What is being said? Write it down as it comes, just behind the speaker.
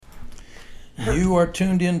You are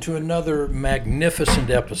tuned into another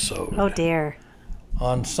magnificent episode. Oh dear.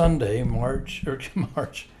 On Sunday, March,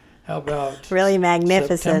 how about really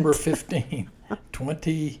magnificent. September 15,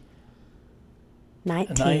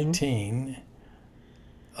 2019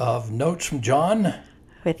 of Notes from John.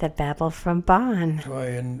 With a babble from Bon.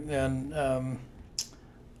 And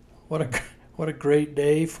what a great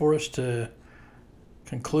day for us to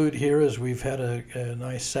conclude here as we've had a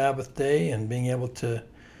nice Sabbath day and being able to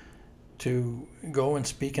go and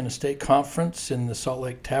speak in a stake conference in the Salt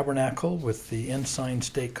Lake Tabernacle with the Ensign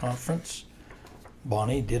Stake Conference.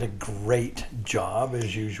 Bonnie did a great job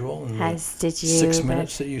as usual in as did you, 6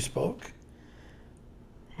 minutes that you spoke.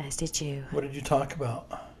 As did you. What did you talk about?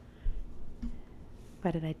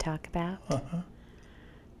 What did I talk about? Uh-huh. I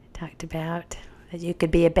talked about that you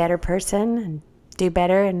could be a better person and do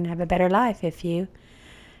better and have a better life if you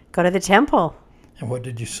go to the temple. And what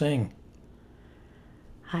did you sing?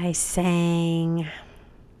 I sang,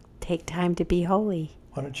 "Take Time to Be Holy."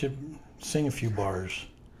 Why don't you sing a few bars?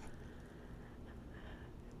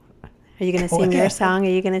 Are you going to sing your song? Are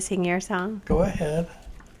you going to sing your song? Go ahead.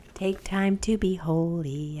 Take time to be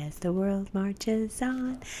holy as the world marches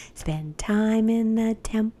on. Spend time in the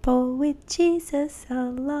temple with Jesus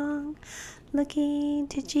along. Looking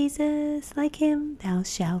to Jesus, like him thou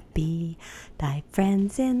shalt be. Thy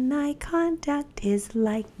friends in thy conduct his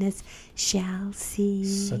likeness shall see.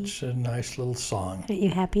 Such a nice little song. Aren't you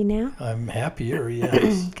happy now? I'm happier,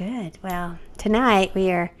 yes. Good. Well, tonight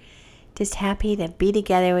we are just happy to be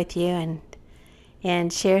together with you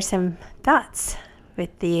and share some thoughts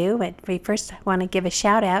with you. But we first want to give a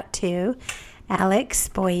shout out to Alex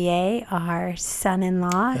Boyer, our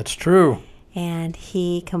son-in-law. That's true. And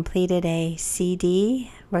he completed a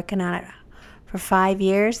CD, working on it for 5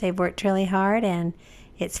 years. They've worked really hard, and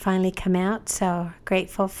it's finally come out. So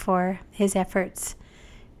grateful for his efforts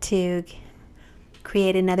to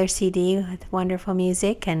create another CD with wonderful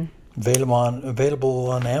music. And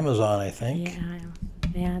available on Amazon, I think.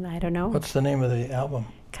 Yeah, I don't know. What's the name of the album?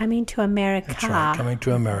 Coming to America. That's right, Coming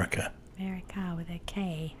to America. America with a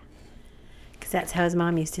K. Because that's how his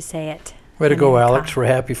mom used to say it. Way to go, Alex. We're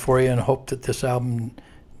happy for you and hope that this album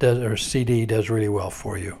or CD does really well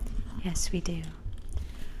for you. Yes, we do.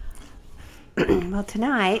 Well,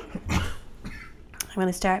 tonight, I'm going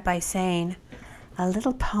to start by saying a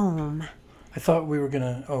little poem. I thought we were going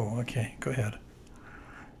to... Oh, okay. Go ahead.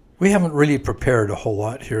 We haven't really prepared a whole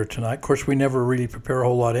lot here tonight. Of course, we never really prepare a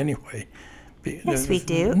whole lot anyway. Yes, we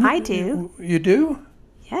do. I do. You do?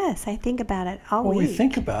 Yes, I think about it all week. Well, we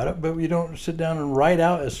think about it, but we don't sit down and write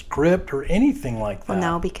out a script or anything like that. Well,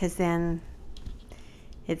 no, because then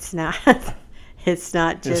it's not it's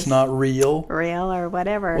not just... It's not real. Real or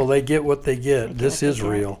whatever. Well, they get what they get. This is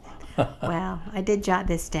real. Well, I did jot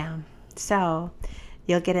this down. So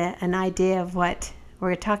you'll get an idea of what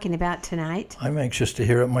we're talking about tonight. I'm anxious to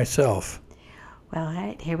hear it myself. Well, all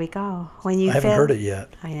right, here we go. I haven't heard it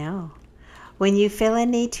yet. I know. When you feel a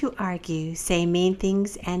need to argue, say mean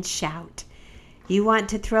things and shout. You want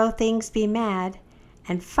to throw things, be mad,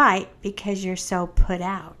 and fight because you're so put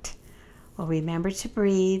out. Well, remember to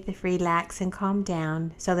breathe, relax, and calm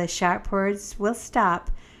down so the sharp words will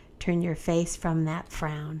stop. Turn your face from that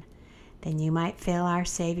frown. Then you might feel our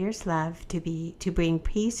Savior's love to bring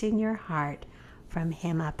peace in your heart from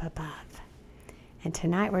him up above. And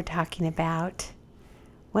tonight we're talking about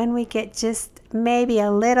when we get just maybe a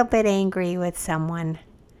little bit angry with someone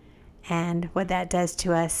and what that does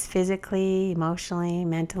to us physically, emotionally,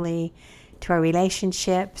 mentally, to our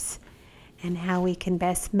relationships, and how we can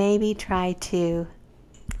best maybe try to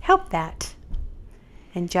help that.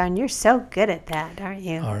 And John, you're so good at that, aren't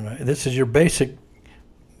you? All right. This is your basic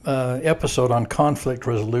episode on conflict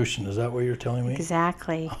resolution. Is that what you're telling me?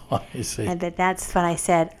 Exactly. Oh, I see. But that's what I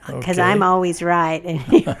said, because Okay. I'm always right and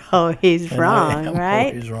you're always wrong, right?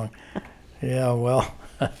 Always wrong. Yeah, well,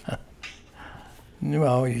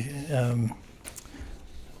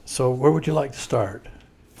 so where would you like to start?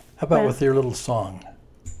 How about with your little song?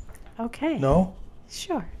 Okay. No?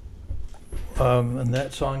 Sure. And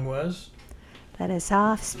that song was? Let us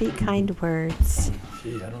all speak kind words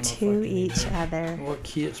Gee, I don't know to each other. What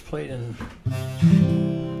key it's played in?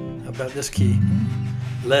 How about this key?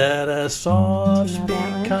 Let us all Do you know speak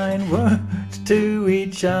that one? kind words to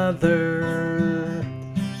each other.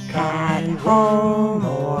 At home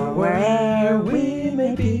or wherever we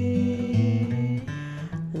may be,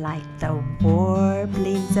 like the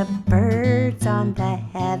warblings of birds on the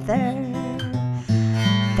heather,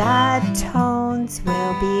 the tones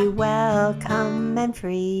will be welcome and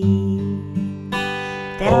free.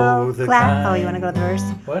 Oh, the kind- you want to go to the verse?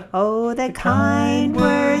 What? Oh, the kind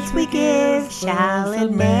words we give shall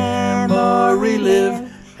in memory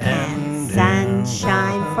live, and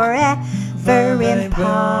sunshine forever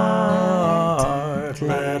impart.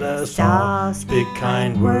 Let us all speak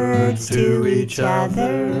kind words to each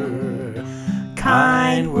other.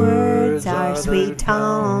 Kind words are sweet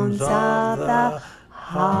tones of the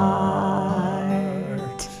heart.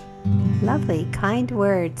 Lovely, kind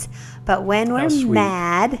words. But when How we're sweet.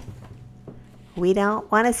 mad, we don't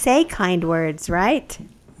want to say kind words, right?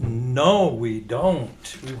 No, we don't.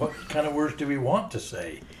 What kind of words do we want to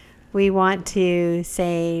say? We want to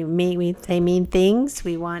say we say mean things.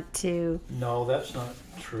 We want to. No, that's not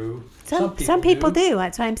true. Some people do.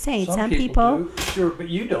 That's what I'm saying. Some people do. Sure, but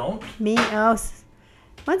you don't. me. Oh,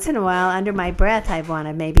 once in a while, under my breath, I want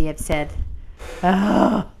to maybe have said,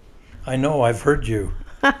 "Oh." I know. I've heard you.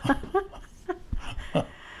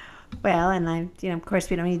 Well, and of course,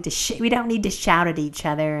 we don't need to we don't need to shout at each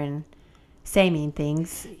other and say mean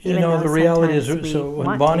things. You Even know, though the reality is, sometimes we so when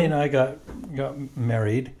want Bonnie to. and I got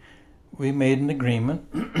married, we made an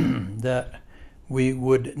agreement that we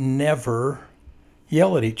would never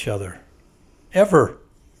yell at each other, ever.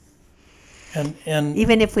 And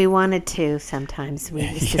Even if we wanted to, sometimes we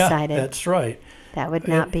just yeah, decided that's right. that would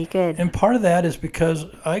not be good. And part of that is because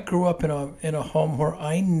I grew up in a home where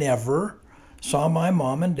I never saw my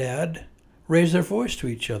mom and dad raise their voice to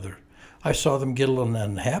each other. I saw them get a little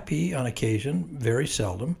unhappy on occasion, very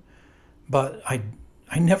seldom, but I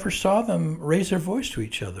never saw them raise their voice to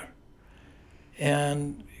each other.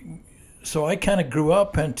 And so I kind of grew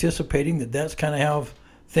up anticipating that that's kind of how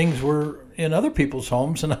things were in other people's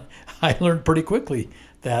homes, and I learned pretty quickly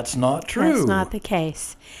that's not true. That's not the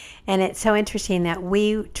case. And it's so interesting that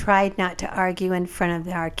we tried not to argue in front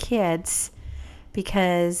of our kids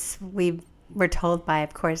because we were told by,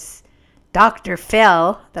 of course, Dr.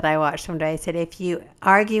 Phil that I watched one day said, if you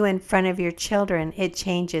argue in front of your children, it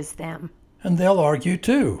changes them. And they'll argue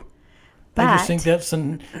too. I But just think that's a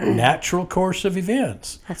natural course of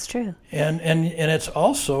events. that's true. And it's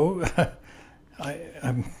also,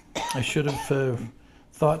 I should have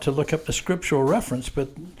thought to look up the scriptural reference,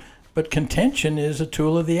 but contention is a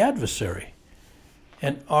tool of the adversary.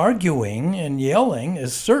 And arguing and yelling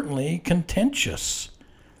is certainly contentious.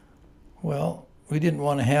 Well, we didn't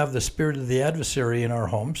want to have the spirit of the adversary in our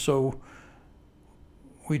home, so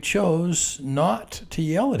we chose not to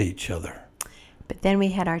yell at each other. But then we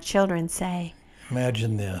had our children say,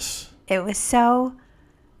 Imagine this. it was so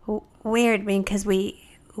weird because we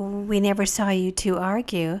never saw you two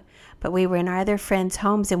argue, but we were in our other friends'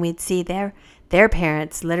 homes and we'd see their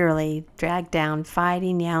parents literally dragged down,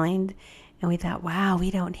 fighting, yelling, and we thought, wow,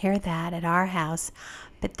 we don't hear that at our house.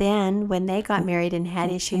 But then when they got married and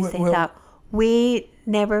had issues, they thought, we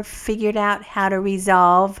never figured out how to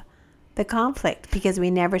resolve the conflict because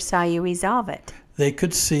we never saw you resolve it. They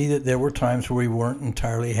could see that there were times where we weren't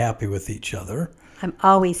entirely happy with each other. I'm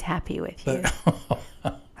always happy with you.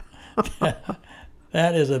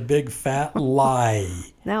 That is a big fat lie.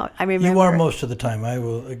 No, I remember. You are most of the time. I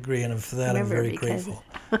will agree, and for that I'm very grateful.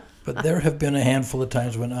 But there have been a handful of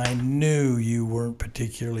times when I knew you weren't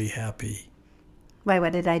particularly happy. Why,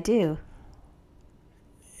 what did I do?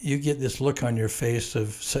 You get this look on your face of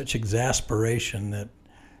such exasperation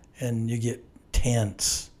and you get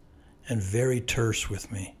tense and very terse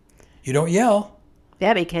with me. You don't yell.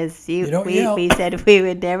 Yeah, because don't yell. we said we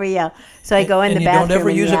would never yell. So I go in the bathroom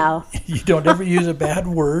and yell. You don't ever use a bad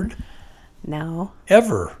word. No.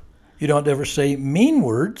 Ever. You don't ever say mean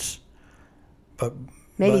words.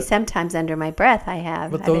 Maybe sometimes under my breath I have.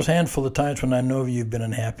 But those handful of times when I know you've been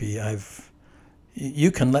unhappy,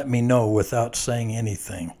 you can let me know without saying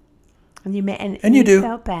anything. And you you do.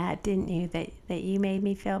 felt bad, didn't you? That you made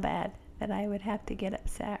me feel bad, that I would have to get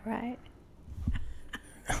upset, right?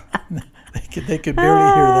 They could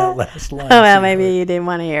barely hear that last line. Oh, well, maybe you didn't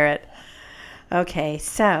want to hear it. Okay,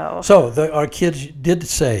 so. Our kids did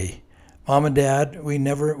say, Mom and Dad, we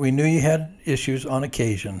knew you had issues on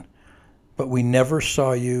occasion, but we never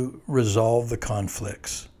saw you resolve the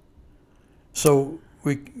conflicts. So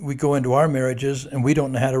we go into our marriages and we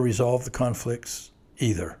don't know how to resolve the conflicts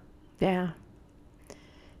either. Yeah.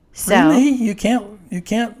 So. Really? You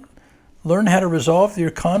can't learn how to resolve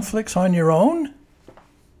your conflicts on your own?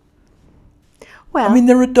 Well, I mean,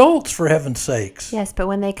 they're adults, for heaven's sakes. yes, but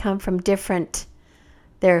when they come from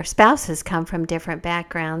their spouses come from different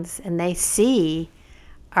backgrounds and they see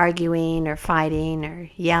arguing or fighting or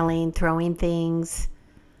yelling, throwing things.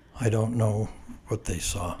 I don't know what they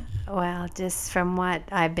saw. Well, just from what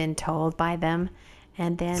I've been told by them.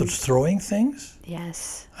 And then, The throwing things?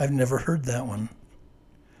 yes. I've never heard that one.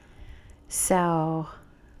 So,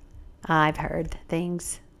 I've heard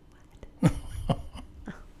things.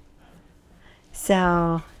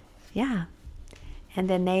 So, yeah. And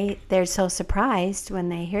then they're so surprised when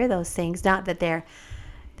they hear those things. Not that their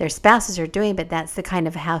spouses are doing, but that's the kind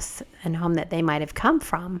of house and home that they might have come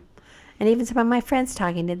from. And even some of my friends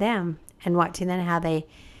talking to them and watching them, how they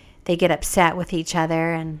get upset with each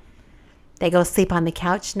other and they go sleep on the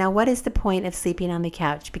couch. Now, what is the point of sleeping on the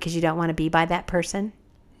couch? Because you don't want to be by that person?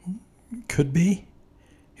 Could be.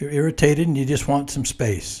 You're irritated and you just want some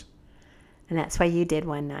space. And that's why you did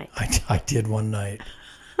one night. I did one night.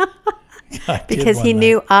 Because he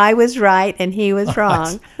knew I was right and he was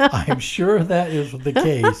wrong. I'm sure that is the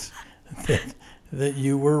case. that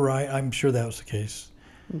you were right. I'm sure that was the case.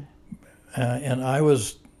 And I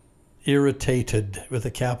was irritated with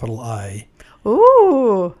a capital I.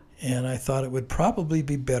 Ooh. And I thought it would probably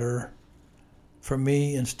be better for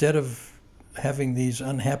me, instead of having these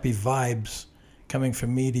unhappy vibes coming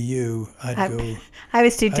from me to you, I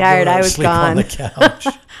was too tired. I was sleep gone. on the couch.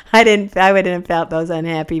 I wouldn't have felt those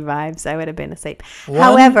unhappy vibes. I would have been asleep.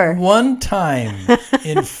 One time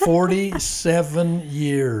in 47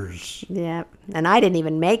 years. Yeah. And I didn't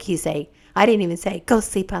even say, go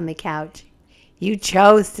sleep on the couch. You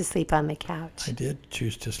chose to sleep on the couch. I did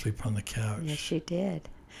choose to sleep on the couch. Yes, you did.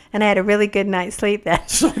 And I had a really good night's sleep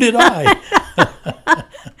that. So did I.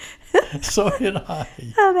 So did I.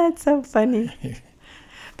 Oh, that's so funny.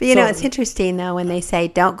 But it's interesting though when they say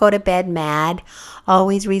don't go to bed mad,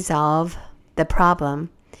 always resolve the problem.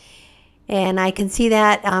 And I can see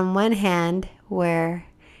that on one hand where,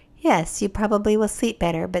 yes, you probably will sleep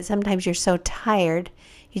better, but sometimes you're so tired,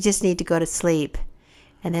 you just need to go to sleep.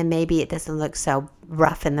 And then maybe it doesn't look so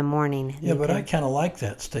rough in the morning. Yeah, but I kind of like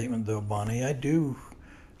that statement though, Bonnie. I do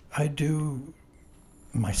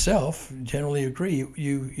myself generally agree.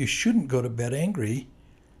 You shouldn't go to bed angry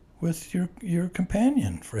with your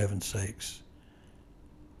companion, for heaven's sakes.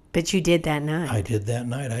 But you did that night. I did that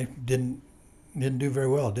night. I didn't do very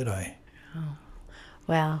well, did I? Oh,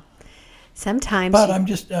 well, sometimes. But I'm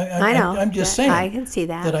just saying. I can see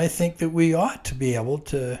that. That I think that we ought to be able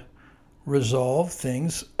to resolve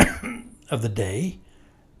things of the day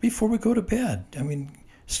before we go to bed. I mean,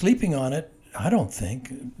 sleeping on it, I don't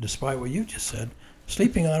think, despite what you just said,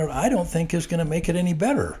 sleeping on it, I don't think is going to make it any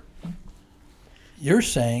better. You're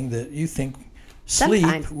saying that you think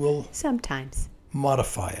sleep will sometimes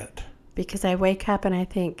modify it. Because I wake up and I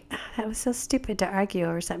think, that was so stupid to argue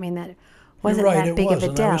over something that wasn't You're right, that big of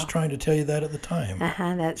a deal. I was trying to tell you that at the time.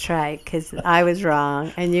 That's right, because I was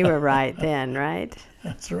wrong and you were right then, right?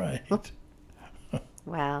 That's right.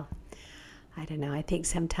 Well, I don't know. I think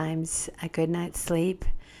sometimes a good night's sleep,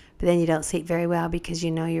 but then you don't sleep very well because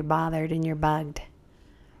you're bothered and you're bugged.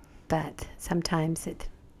 But sometimes it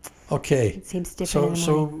seems different.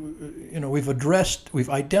 So we've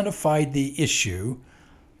identified the issue.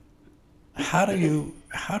 How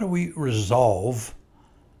do we resolve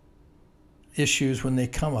issues when they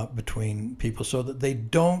come up between people so that they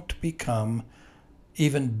don't become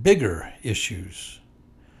even bigger issues?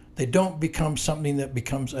 They don't become something that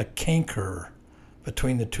becomes a canker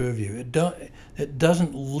between the two of you. It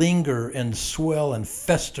doesn't linger and swell and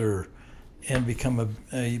fester and become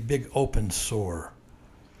a big open sore.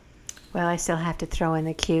 Well, I still have to throw in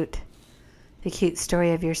the cute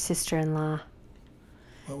story of your sister-in-law.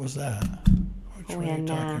 What was that? Which one are you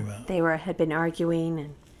talking about? They had been arguing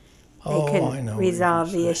and they couldn't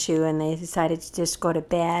resolve the issue, and they decided to just go to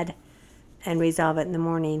bed and resolve it in the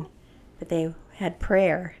morning. But they had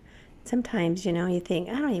prayer. Sometimes, you think,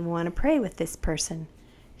 I don't even want to pray with this person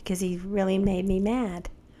because he really made me mad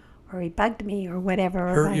or he bugged me or whatever.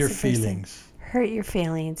 Hurt your feelings. Hurt your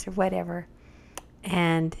feelings or whatever.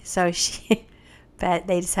 And so but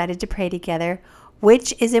they decided to pray together,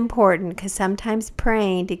 which is important because sometimes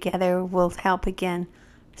praying together will help again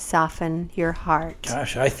soften your heart.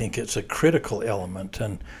 Gosh, I think it's a critical element.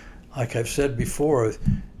 And like I've said before,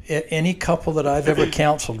 any couple that I've ever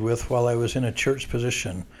counseled with while I was in a church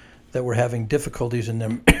position that were having difficulties in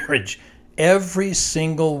their marriage, every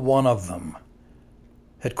single one of them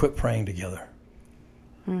had quit praying together.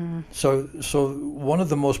 So one of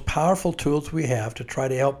the most powerful tools we have to try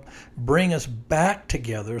to help bring us back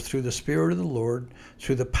together through the Spirit of the Lord,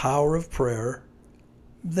 through the power of prayer,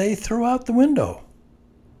 they threw out the window.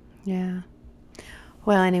 Yeah.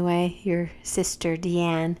 Well, anyway, your sister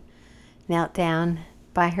Deanne knelt down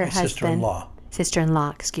by her husband.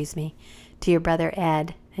 Sister-in-law, excuse me, to your brother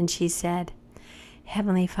Ed, and she said,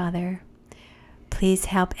 Heavenly Father, please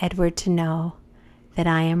help Edward to know that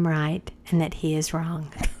I am right and that he is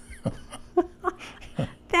wrong.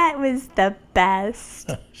 That was the best.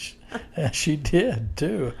 She did,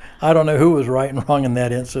 too. I don't know who was right and wrong in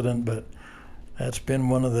that incident, but that's been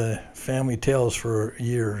one of the family tales for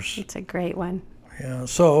years. It's a great one. Yeah,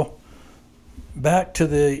 so back to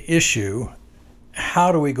the issue,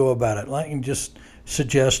 how do we go about it? I can just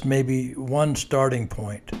suggest maybe one starting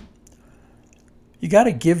point. You got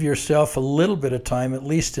to give yourself a little bit of time, at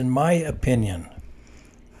least in my opinion,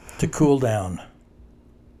 to cool down.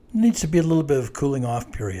 It needs to be a little bit of cooling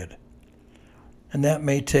off period. And that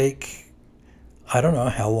may take, I don't know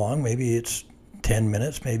how long, maybe it's 10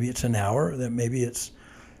 minutes, maybe it's an hour, that maybe it's,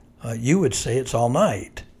 you would say it's all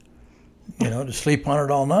night, to sleep on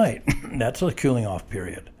it all night. That's a cooling off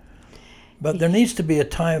period. But there needs to be a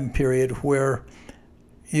time period where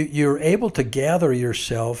you're able to gather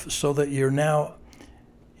yourself so that you're not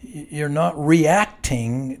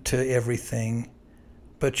reacting to everything,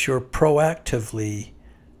 but you're proactively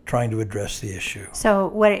trying to address the issue. So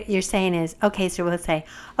what you're saying is, okay, so we'll say,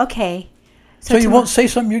 okay. So you won't say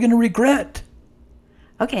something you're going to regret.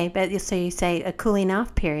 Okay, but so you say a cooling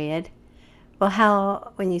off period.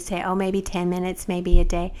 Well, when you say, maybe 10 minutes, maybe a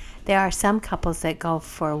day, there are some couples that go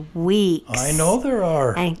for weeks. I know there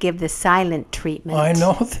are. And give the silent treatment. I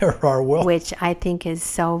know there are. Well, which I think is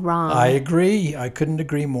so wrong. I agree. I couldn't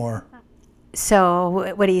agree more.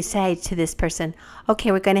 So what do you say to this person?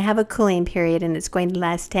 Okay, we're going to have a cooling period and it's going to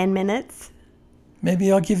last 10 minutes?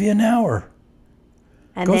 Maybe I'll give you an hour.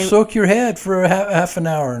 And go then, soak your head for half an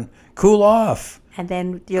hour and cool off. And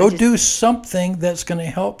then go do something that's going to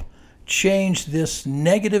help change this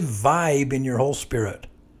negative vibe in your whole spirit.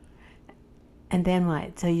 And then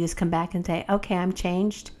what? So you just come back and say, okay, I'm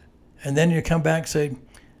changed? And then you come back and say,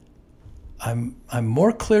 I'm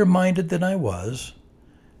more clear-minded than I was.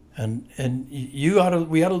 And we ought to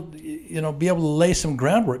be able to lay some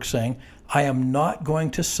groundwork saying, I am not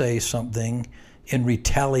going to say something in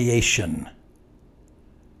retaliation.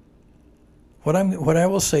 What I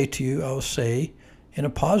will say to you, I will say in a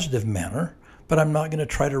positive manner, but I'm not going to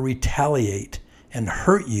try to retaliate and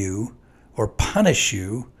hurt you or punish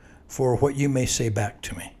you for what you may say back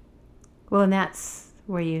to me. Well, and that's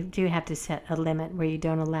where you do have to set a limit where you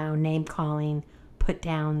don't allow name calling, put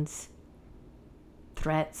downs,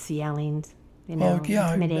 threats, yelling,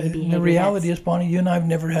 intimidating behavior. The reality is, Bonnie, you and I have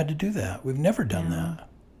never had to do that. We've never done that.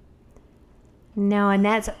 No, and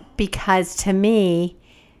that's because to me,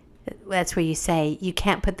 that's where you say you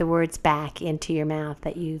can't put the words back into your mouth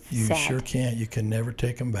that you've said. You sure can't. You can never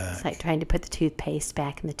take them back. It's like trying to put the toothpaste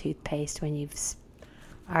back in the toothpaste when you've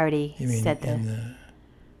already said the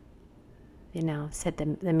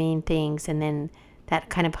mean things, and then that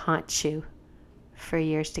kind of haunts you for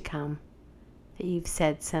years to come. That you've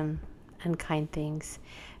said some unkind things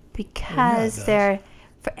because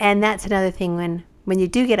and that's another thing when you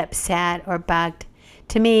do get upset or bugged.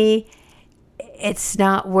 To me, it's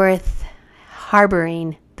not worth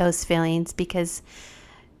harboring those feelings because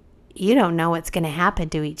you don't know what's going to happen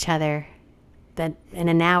to each other. That in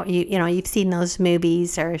an hour, you've seen those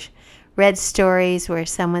movies or read stories where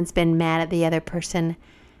someone's been mad at the other person,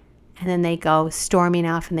 and then they go storming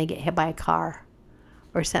off and they get hit by a car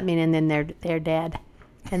or something, and then they're dead.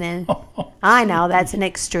 And then I know that's an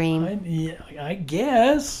extreme. I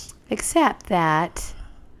guess. Except that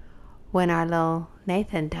when our little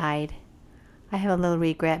Nathan died, I have a little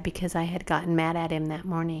regret because I had gotten mad at him that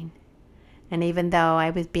morning. And even though I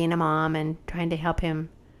was being a mom and trying to help him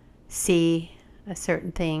see a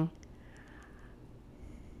certain thing,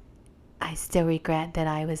 I still regret that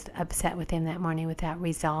I was upset with him that morning without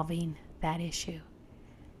resolving that issue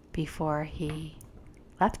before he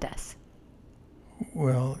left us.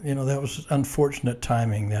 Well, that was unfortunate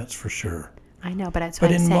timing, that's for sure. I know, but that's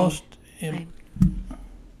what I'm saying.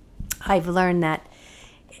 I've learned that.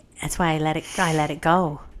 That's why I let it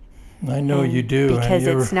go. I know you do. Because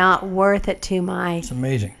it's not worth it to it's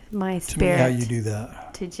amazing. My spirit. To me how you do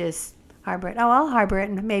that. To just harbor it. I'll harbor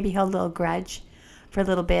it and maybe hold a little grudge for a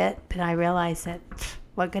little bit. But I realize that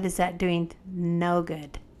what good is that doing? No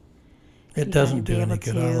good. It doesn't do any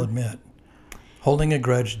good, I'll admit. Holding a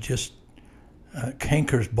grudge just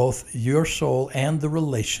cankers both your soul and the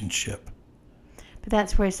relationship. But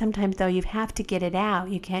that's where sometimes, though, you have to get it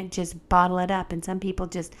out. You can't just bottle it up. And some people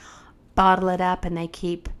just bottle it up and they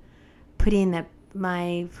keep putting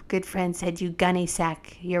my good friend said, you gunny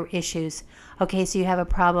sack your issues. Okay, so you have a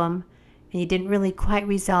problem and you didn't really quite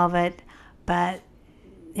resolve it, but,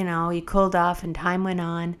 you cooled off and time went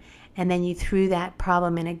on, and then you threw that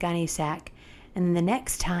problem in a gunny sack. And then the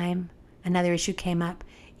next time another issue came up,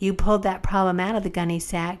 you pulled that problem out of the gunny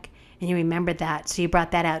sack and you remembered that, so you brought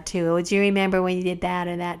that out too. Oh, do you remember when you did that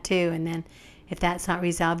or that too? And then if that's not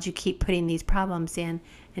resolved, you keep putting these problems in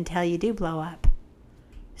until you do blow up.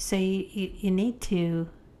 So you need to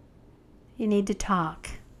talk.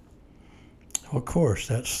 Well, of course,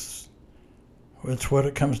 that's It's what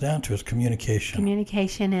it comes down to, is communication.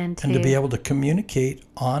 Communication and to be able to communicate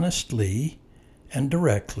honestly and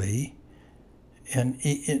directly, and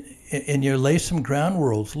you lay some ground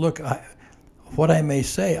rules. Look, what I may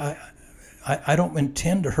say, I don't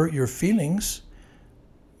intend to hurt your feelings,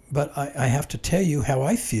 but I have to tell you how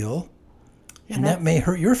I feel, and that may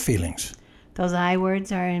hurt your feelings. Those I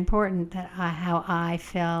words are important, how I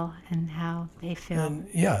feel and how they feel.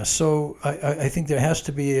 And so I think there has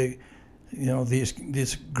to be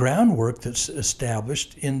this groundwork that's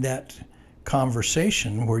established in that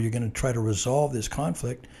conversation where you're going to try to resolve this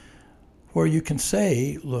conflict, where you can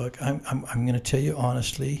say, look, I'm going to tell you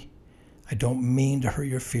honestly, I don't mean to hurt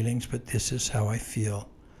your feelings, but this is how I feel.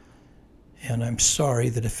 And I'm sorry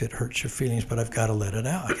that if it hurts your feelings, but I've got to let it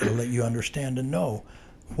out. I've got to let you understand and know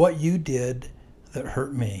what you did that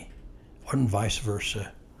hurt me, and vice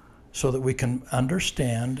versa, so that we can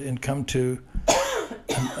understand and come to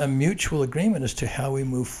a mutual agreement as to how we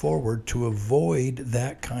move forward to avoid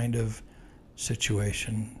that kind of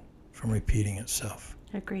situation from repeating itself.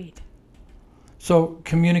 Agreed. So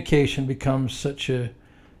communication becomes such an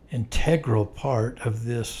integral part of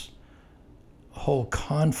this whole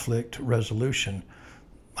conflict resolution.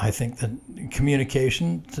 I think that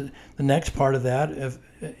communication, the next part of that,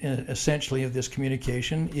 essentially of this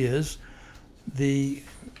communication, is the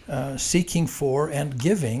seeking for and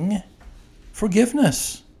giving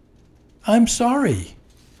forgiveness. I'm sorry.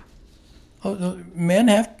 Men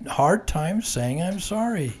have hard times saying I'm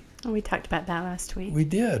sorry. We talked about that last week. We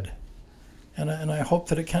did. And I hope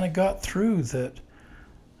that it kind of got through that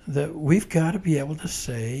we've got to be able to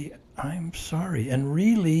say I'm sorry. And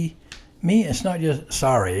really, it's not just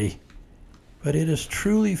sorry, but it is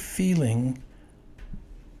truly feeling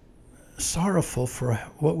sorrowful for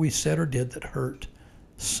what we said or did that hurt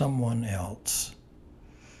someone else.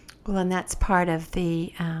 Well, and that's part of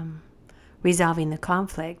the resolving the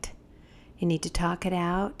conflict. You need to talk it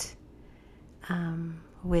out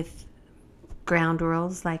with ground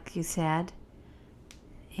rules, like you said,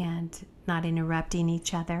 and not interrupting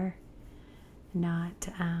each other, not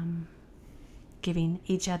giving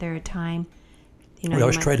each other a time. We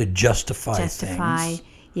always try to justify things.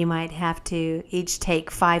 You might have to each take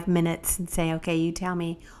 5 minutes and say, okay, you tell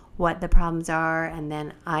me what the problems are, and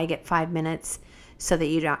then I get 5 minutes, so that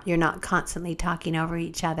you're not constantly talking over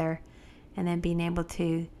each other, and then being able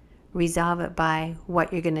to resolve it by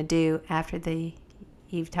what you're going to do after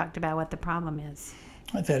you've talked about what the problem is.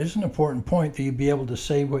 That is an important point, that you be able to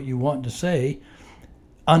say what you want to say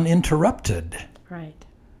uninterrupted. Right.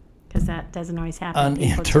 Because that doesn't always happen.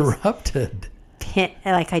 Uninterrupted.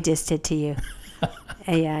 Like I just did to you.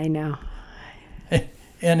 Yeah, I know.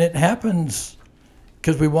 And it happens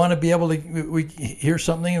because we want to be able to, we hear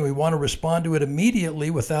something and we want to respond to it immediately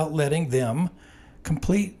without letting them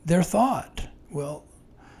complete their thought. Well,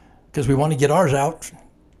 because we want to get ours out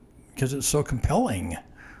because it's so compelling.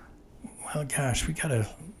 Well, gosh, we got to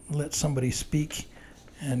let somebody speak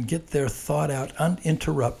and get their thought out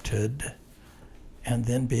uninterrupted, and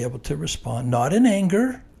then be able to respond, not in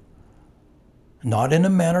anger, not in a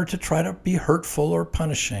manner to try to be hurtful or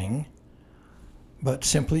punishing, but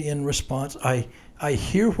simply in response. I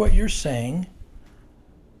hear what you're saying.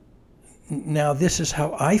 Now this is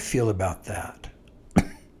how I feel about that.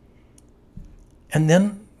 And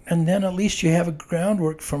then at least you have a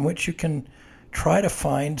groundwork from which you can try to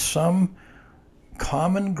find some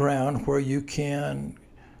common ground where you can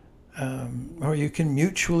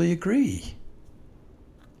mutually agree,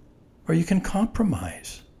 or you can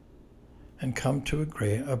compromise and come to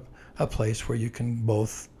a place where you can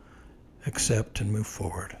both accept and move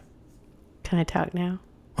forward. Can I talk now?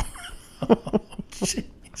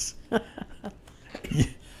 Jeez.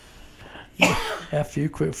 After you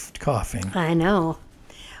quit coughing. I know.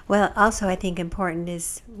 Well, also I think important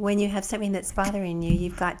is when you have something that's bothering you,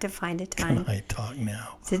 you've got to find a time. Can I talk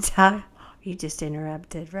now? To talk. You just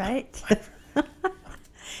interrupted, right?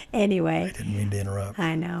 Anyway. I didn't mean to interrupt.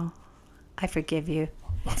 I know. I forgive you.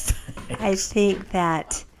 I think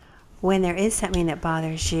that when there is something that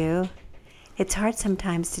bothers you, it's hard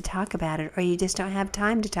sometimes to talk about it, or you just don't have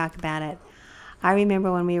time to talk about it. I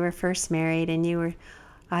remember when we were first married, and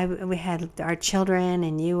we had our children,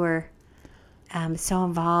 and you were so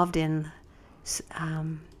involved in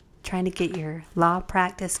trying to get your law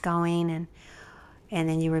practice going, and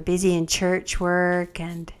then you were busy in church work,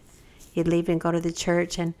 and you'd leave and go to the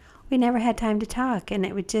church, and we never had time to talk, and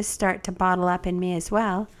it would just start to bottle up in me as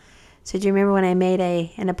well. So do you remember when I made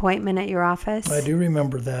an appointment at your office? I do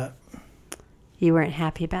remember that. You weren't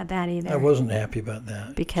happy about that either. I wasn't happy about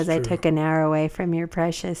that. Because I took an hour away from your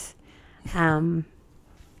precious, what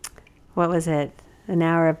was it? an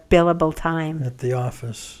hour of billable time. At the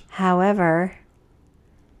office. However,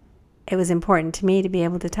 it was important to me to be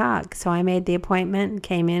able to talk. So I made the appointment and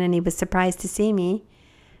came in, and he was surprised to see me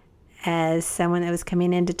as someone that was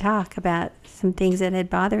coming in to talk about some things that had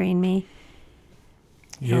bothering me.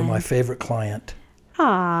 You're my favorite client.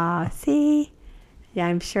 Aw, see? Yeah,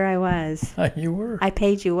 I'm sure I was. You were. I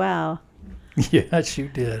paid you well. Yes, you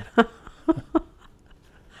did.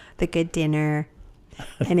 The good dinner.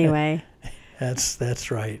 Anyway.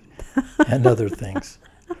 That's right. And other things.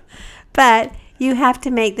 But you have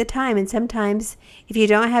to make the time. And sometimes if you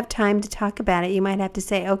don't have time to talk about it, you might have to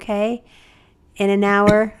say, okay, in an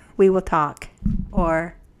hour we will talk.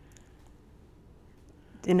 Or,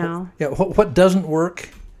 you know. Yeah, what doesn't work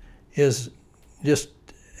is just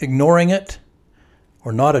ignoring it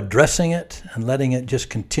or not addressing it and letting it just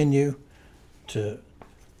continue to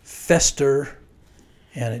fester,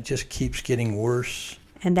 and it just keeps getting worse.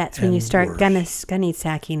 And that's when you start worse. gunny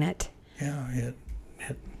sacking it. Yeah,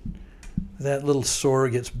 that little sore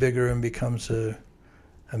gets bigger and becomes a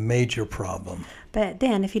major problem. But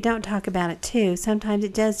then if you don't talk about it too, sometimes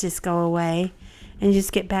it does just go away and you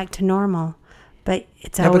just get back to normal. But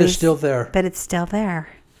it's always... but it's still there. But it's still there.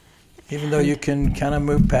 Even though you can kind of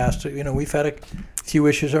move past it. You know, we've had a few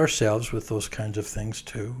issues ourselves with those kinds of things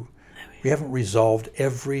too. We haven't resolved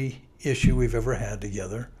every issue we've ever had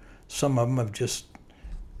together. Some of them have just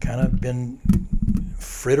kind of been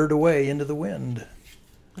frittered away into the wind.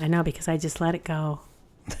 I know, because I just let it go.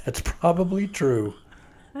 That's probably true.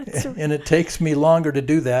 And it takes me longer to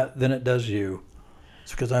do that than it does you.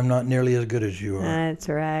 It's because I'm not nearly as good as you are. That's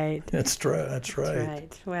right. That's right. That's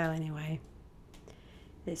right. Well, anyway,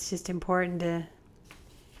 it's just important to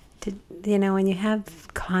you know, when you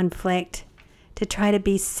have conflict, to try to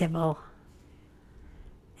be civil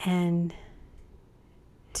and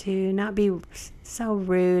to not be so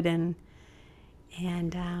rude and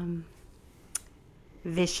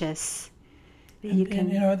vicious. And,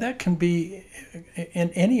 you know, that can be in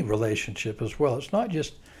any relationship as well. It's not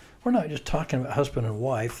just, we're not just talking about husband and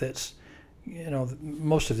wife. That's, you know,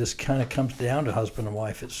 most of this kind of comes down to husband and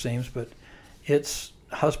wife, it seems, but it's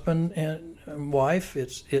husband and wife,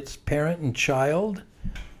 it's parent and child,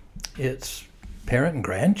 it's parent and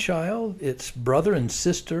grandchild, it's brother and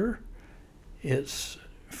sister, it's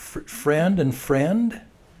friend and friend.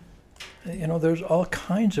 You know, there's all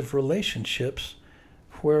kinds of relationships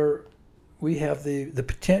where we have the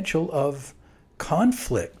potential of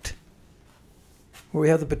conflict, where we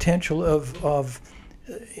have the potential of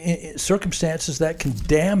circumstances that can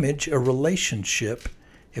damage a relationship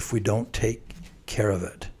if we don't take care of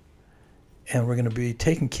it. And we're going to be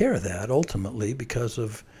taking care of that ultimately because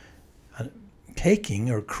of taking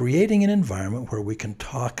or creating an environment where we can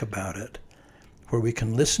talk about it, where we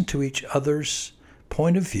can listen to each other's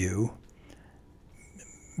point of view,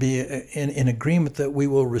 be in agreement that we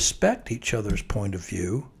will respect each other's point of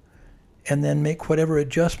view, and then make whatever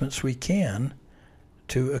adjustments we can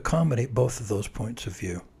to accommodate both of those points of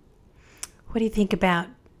view. What do you think about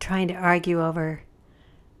trying to argue over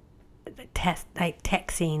like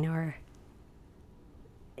texting, or,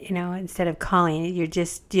 you know, instead of calling, you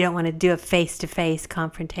don't want to do a face-to-face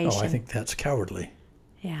confrontation? Oh, I think that's cowardly.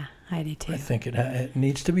 Yeah, I do too. I think it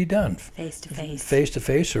needs to be done face-to-face.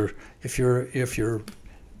 Face-to-face, or if you're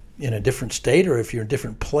in a different state, or if you're in a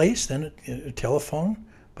different place, then a telephone.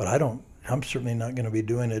 But I'm certainly not going to be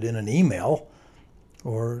doing it in an email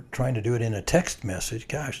or trying to do it in a text message.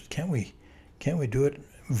 Gosh, can't we do it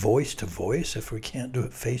voice to voice if we can't do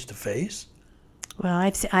it face to face?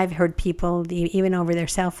 Well, I've heard people even over their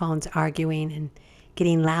cell phones arguing and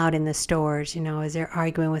getting loud in the stores, you know, as they're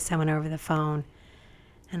arguing with someone over the phone.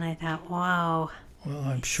 And I thought, wow. Well,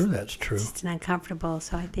 I'm sure that's true. It's uncomfortable,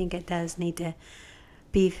 so I think it does need to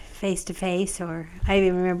be face to face. Or I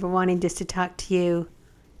even remember wanting just to talk to you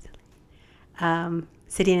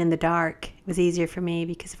sitting in the dark. It was easier for me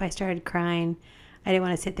because if I started crying, I didn't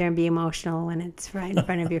want to sit there and be emotional when it's right in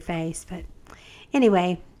front of your face. But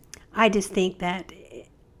anyway, I just think that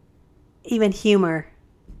even humor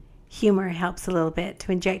helps a little bit,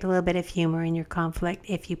 to inject a little bit of humor in your conflict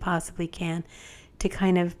if you possibly can, to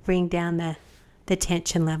kind of bring down the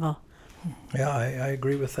tension level. Yeah, I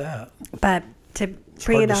agree with that. But to it's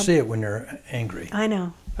bring hard it to up, see it when you're angry. I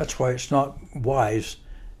know. That's why it's not wise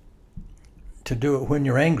to do it when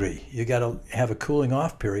you're angry. You got to have a cooling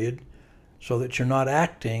off period so that you're not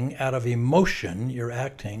acting out of emotion. You're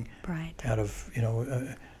acting right out of, you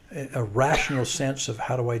know, a rational sense of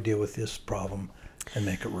how do I deal with this problem and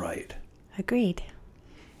make it right. Agreed.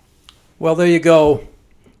 Well, there you go.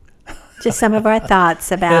 Just some of our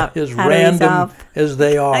thoughts about as how to random resolve as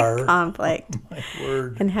they are. conflict My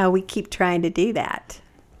word. and how we keep trying to do that.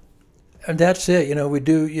 And that's it. We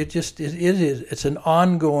do. It's an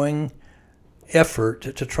ongoing effort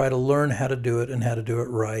to try to learn how to do it and how to do it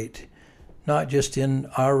right, not just in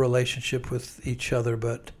our relationship with each other,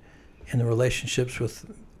 but in the relationships with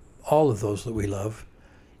all of those that we love.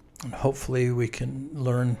 And hopefully we can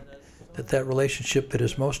learn that relationship that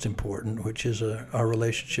is most important, which is our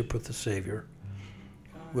relationship with the Savior,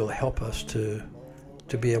 will help us to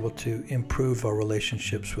be able to improve our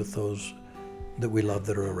relationships with those that we love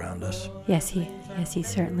that are around us. Yes, he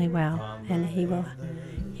certainly will, and he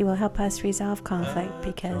will help us resolve conflict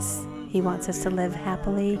because he wants us to live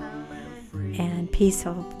happily and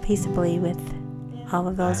peaceably with all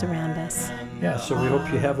of those around us. Yeah, so we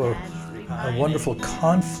hope you have a wonderful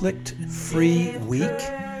conflict-free week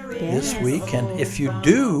this week, and if you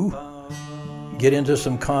do get into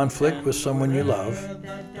some conflict with someone you love,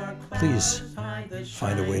 please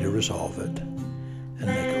find a way to resolve it and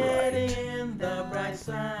make it right.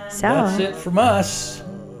 So, That's it from us.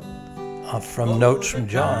 From Notes from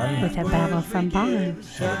John. with a babble from Bon.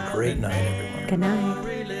 Have a great night, everyone. Good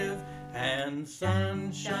night. and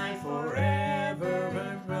sunshine forever.